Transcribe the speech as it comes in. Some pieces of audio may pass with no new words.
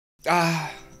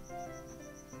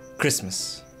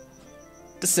Christmas,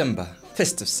 December,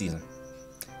 festive season.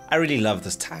 I really love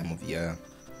this time of year.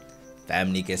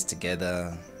 Family gets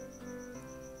together,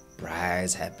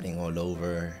 brides happening all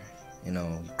over, you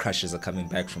know, crushes are coming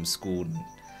back from school, and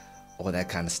all that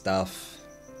kind of stuff,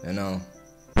 you know.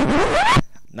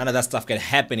 None of that stuff can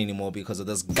happen anymore because of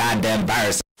this goddamn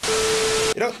virus.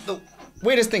 You know, the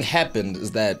weirdest thing happened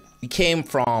is that we came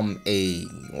from a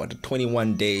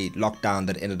 21-day lockdown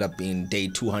that ended up being day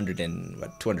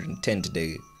 210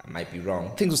 today. I might be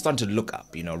wrong. Things were starting to look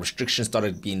up, you know, restrictions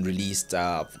started being released.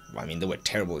 I mean, they were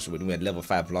terrible. So we had level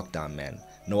 5 lockdown, man.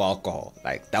 No alcohol.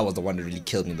 Like, that was the one that really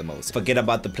killed me the most. Forget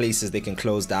about the places they can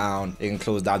close down. They can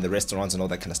close down the restaurants and all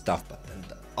that kind of stuff. But then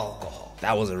the alcohol,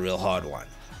 that was a real hard one.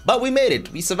 But we made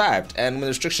it. We survived. And when the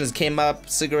restrictions came up,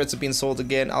 cigarettes are being sold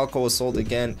again. Alcohol was sold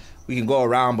again. We can go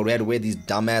around, but we had to wear these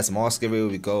dumbass masks everywhere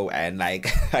we go. And like,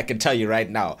 I can tell you right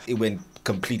now, it went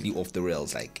completely off the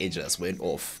rails. Like, it just went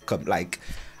off. Like,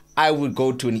 I would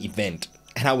go to an event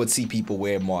and I would see people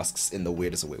wear masks in the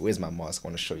weirdest way. Where's my mask? I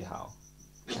want to show you how.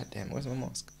 God damn, where's my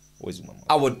mask? Where's my mask?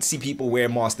 I would see people wear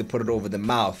masks, they put it over the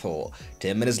mouth, or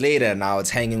 10 minutes later, now it's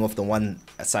hanging off the one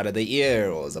side of the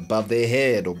ear, or it's above their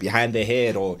head, or behind their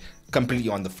head, or completely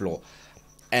on the floor.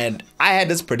 And I had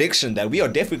this prediction that we are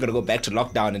definitely going to go back to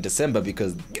lockdown in December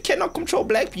because you cannot control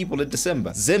black people in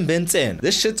December. Zimbintin.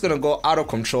 This shit's going to go out of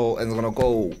control and it's going to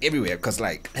go everywhere. Because,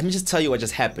 like, let me just tell you what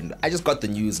just happened. I just got the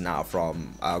news now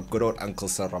from good old Uncle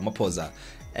Sir Ramaphosa.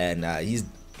 And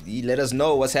he let us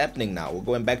know what's happening now. We're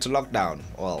going back to lockdown.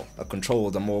 Well, a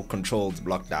more controlled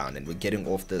lockdown. And we're getting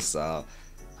off this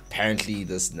apparently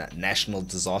this national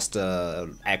disaster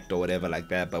act or whatever like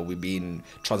that, but we've been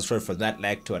transferred from that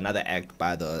act to another act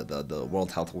by the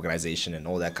World Health Organization and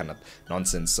all that kind of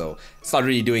nonsense. So it's not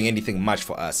really doing anything much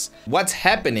for us. What's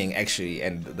happening actually,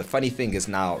 and the funny thing is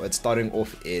now it's starting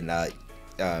off in what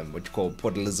you call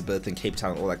Port Elizabeth and Cape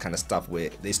Town, all that kind of stuff, where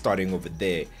they're starting over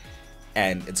there.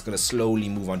 And it's gonna slowly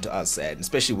move on to us, and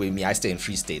especially with me, I stay in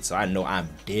Freestate, so I know I'm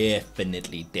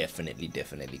definitely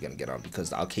gonna get on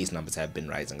because our case numbers have been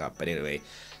rising up. But anyway,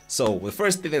 so the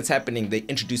first thing that's happening, they're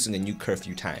introducing a new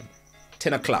curfew time,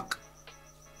 10 o'clock,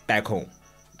 back home.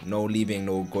 No leaving,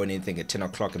 no going anything at 10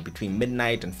 o'clock, and between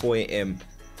midnight and 4 a.m.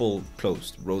 full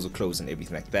closed, roads are closed and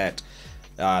everything like that.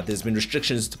 There's been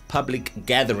restrictions to public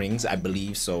gatherings, I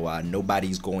believe, so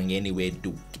nobody's going anywhere to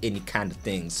do any kind of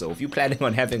thing. So if you're planning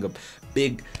on having a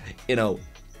big, you know,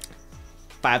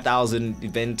 5,000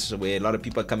 event where a lot of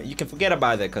people are coming, you can forget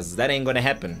about that because that ain't gonna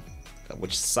happen,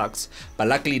 which sucks. But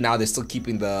luckily now they're still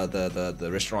keeping the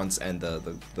restaurants and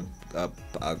the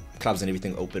clubs and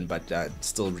everything open, but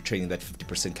still retaining that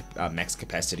 50% max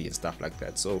capacity and stuff like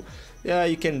that. So yeah,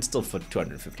 you can still fit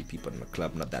 250 people in a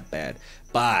club, not that bad.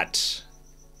 But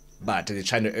they're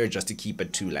trying to urge us to keep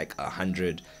it to like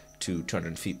 100 to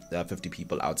 250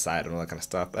 people outside and all that kind of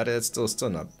stuff. But it's still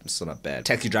not bad.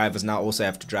 Taxi drivers now also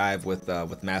have to drive with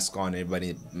masks on.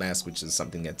 Everybody mask, which is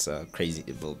something that's crazy.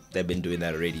 Well, they've been doing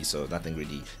that already, so nothing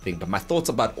really thing. But my thoughts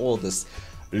about all this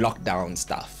lockdown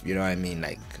stuff, you know what I mean?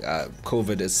 Like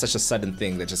COVID is such a sudden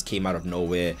thing that just came out of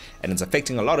nowhere, and it's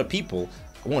affecting a lot of people.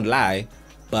 I won't lie.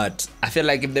 But I feel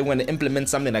like if they want to implement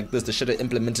something like this, they should have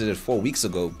implemented it 4 weeks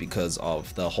ago because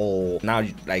of the whole, now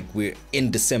like we're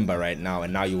in December right now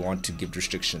and now you want to give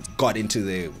restrictions. Got into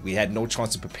there, we had no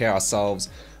chance to prepare ourselves.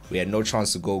 We had no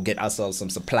chance to go get ourselves some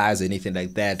supplies or anything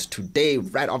like that. Today,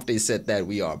 right after they said that,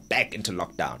 we are back into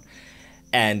lockdown.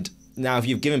 And now if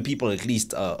you've given people at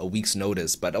least a week's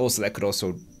notice, but also that could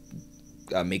also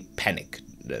make panic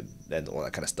and all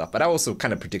that kind of stuff. But I also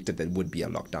kind of predicted that would be a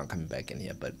lockdown coming back in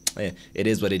here, but it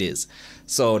is what it is.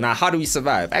 So now how do we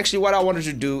survive? Actually, what I wanted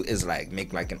to do is like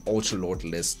make like an Ultralord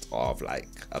list of like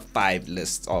a 5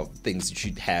 list of things you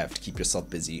should have to keep yourself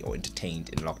busy or entertained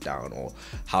in lockdown, or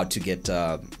how to get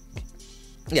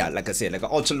yeah, like I said, like an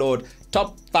Ultralord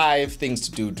top 5 things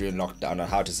to do during lockdown or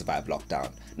how to survive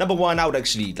lockdown. Number 1, I would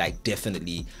actually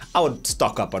I would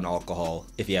stock up on alcohol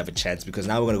if you have a chance, because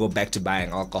now we're gonna go back to buying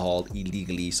alcohol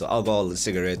illegally. So alcohol and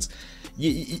cigarettes,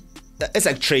 it's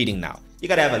like trading now. You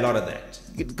gotta have a lot of that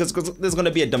because there's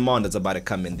gonna be a demand that's about to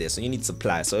come in there, so you need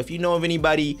supply. So if you know of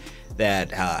anybody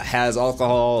that has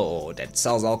alcohol or that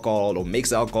sells alcohol or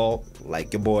makes alcohol,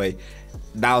 like your boy,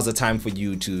 now's the time for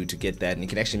you to get that, and you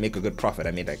can actually make a good profit.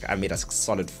 I made a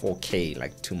solid 4K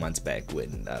like 2 months back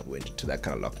when went to that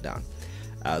kind of lockdown.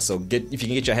 So if you can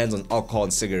get your hands on alcohol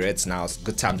and cigarettes now, it's a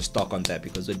good time to stock on that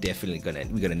because we're definitely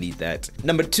gonna need that.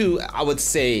 Number 2, I would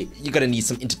say you're gonna need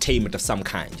some entertainment of some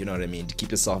kind, you know what I mean, to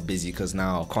keep yourself busy, because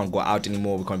now can't go out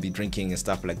anymore, we can't be drinking and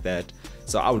stuff like that.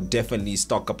 So I would definitely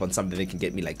stock up on something that can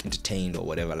get me like entertained or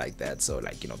whatever like that. So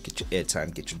like, you know, get your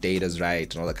airtime, get your datas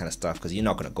right and all that kind of stuff, because you're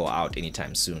not gonna go out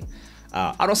anytime soon.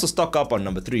 I'd also stock up on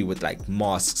number 3 with like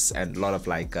masks and a lot of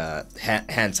like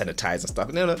hand sanitizer stuff,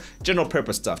 and, you know, general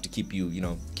purpose stuff to keep you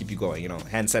going. You know,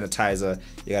 hand sanitizer,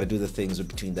 you got to do the things with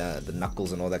between the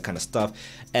knuckles and all that kind of stuff.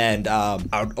 And I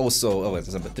would also,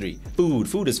 that's number 3.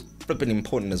 Food is flipping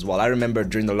important as well. I remember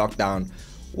during the lockdown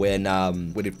when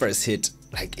it first hit,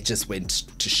 like it just went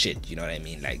to shit. You know what I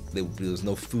mean? Like there was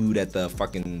no food at the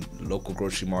fucking local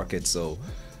grocery market, so.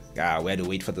 We had to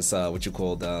wait for this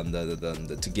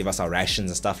to give us our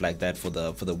rations and stuff like that for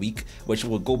the week, which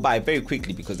will go by very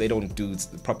quickly because they don't do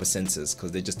the proper census,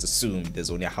 because they just assume there's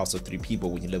only a house of 3 people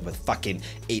when you live with fucking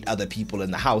 8 other people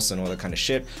in the house and all that kind of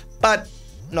shit. But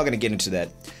I'm not gonna get into that.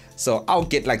 So I'll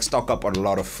get like stock up on a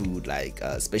lot of food, like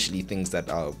especially things that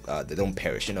are they don't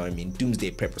perish, you know what I mean,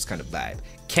 doomsday preppers kind of vibe.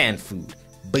 Canned food,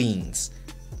 beans,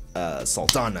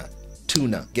 sultana,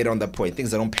 tuna, get on that point,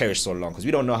 things that don't perish so long, because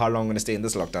we don't know how long we're gonna stay in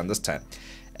this lockdown this time.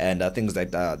 And things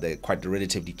like they're quite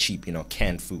relatively cheap, you know.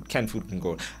 Canned food can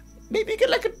go, maybe you get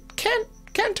like a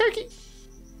canned turkey,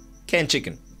 canned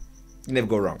chicken, you never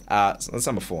go wrong. So that's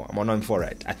number 4. I'm on number 4,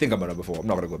 right? I think I'm on number 4. I'm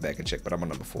not gonna go back and check, but I'm on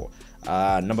number 4.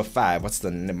 Number 5, what's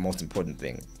the most important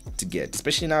thing to get,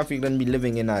 especially now if you're gonna be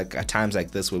living in at times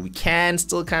like this where we can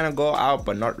still kind of go out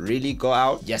but not really go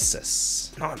out? Yes,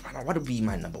 sis. No, what would be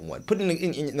my number 1? Put in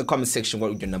the comment section what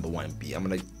would your number 1 be. I'm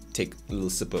gonna take a little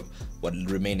sip of what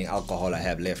remaining alcohol I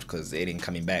have left, because it ain't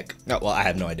coming back. No, well, I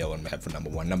have no idea what I'm gonna have for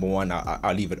number 1. Number 1,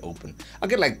 I'll leave it open. I'll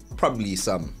get like probably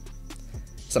some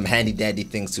handy dandy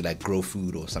things to like grow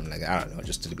food or something like that. I don't know,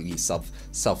 just to be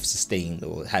self-sustained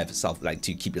or have like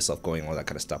to keep yourself going, all that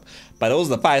kind of stuff. But those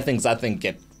are the 5 things I think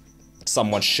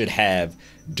someone should have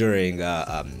during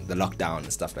the lockdown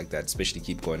and stuff like that, especially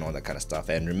keep going, all that kind of stuff.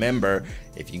 And remember,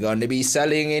 if you're going to be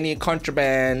selling any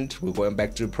contraband, we're going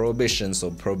back to prohibition,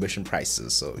 so prohibition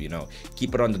prices. So, you know,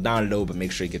 keep it on the down low, but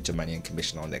make sure you get your money and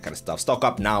commission on that kind of stuff. Stock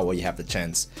up now while you have the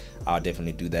chance. I'll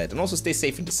definitely do that. And also stay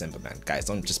safe in December, man. Guys,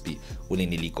 don't just be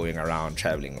willy-nilly going around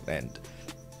traveling and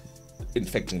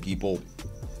infecting people,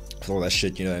 all that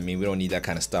shit, you know what I mean? We don't need that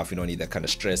kind of stuff. We don't need that kind of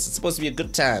stress. It's supposed to be a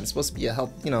good time. It's supposed to be a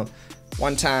help, you know,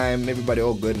 one time, everybody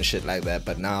all good and shit like that.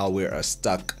 But now we're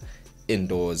stuck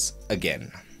indoors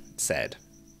again. Sad.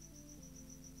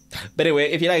 But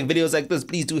anyway, if you like videos like this,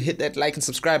 please do hit that like and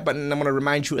subscribe button. I'm going to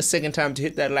remind you a second time to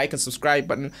hit that like and subscribe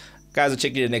button. Guys, I'll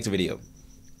check you in the next video.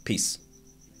 Peace.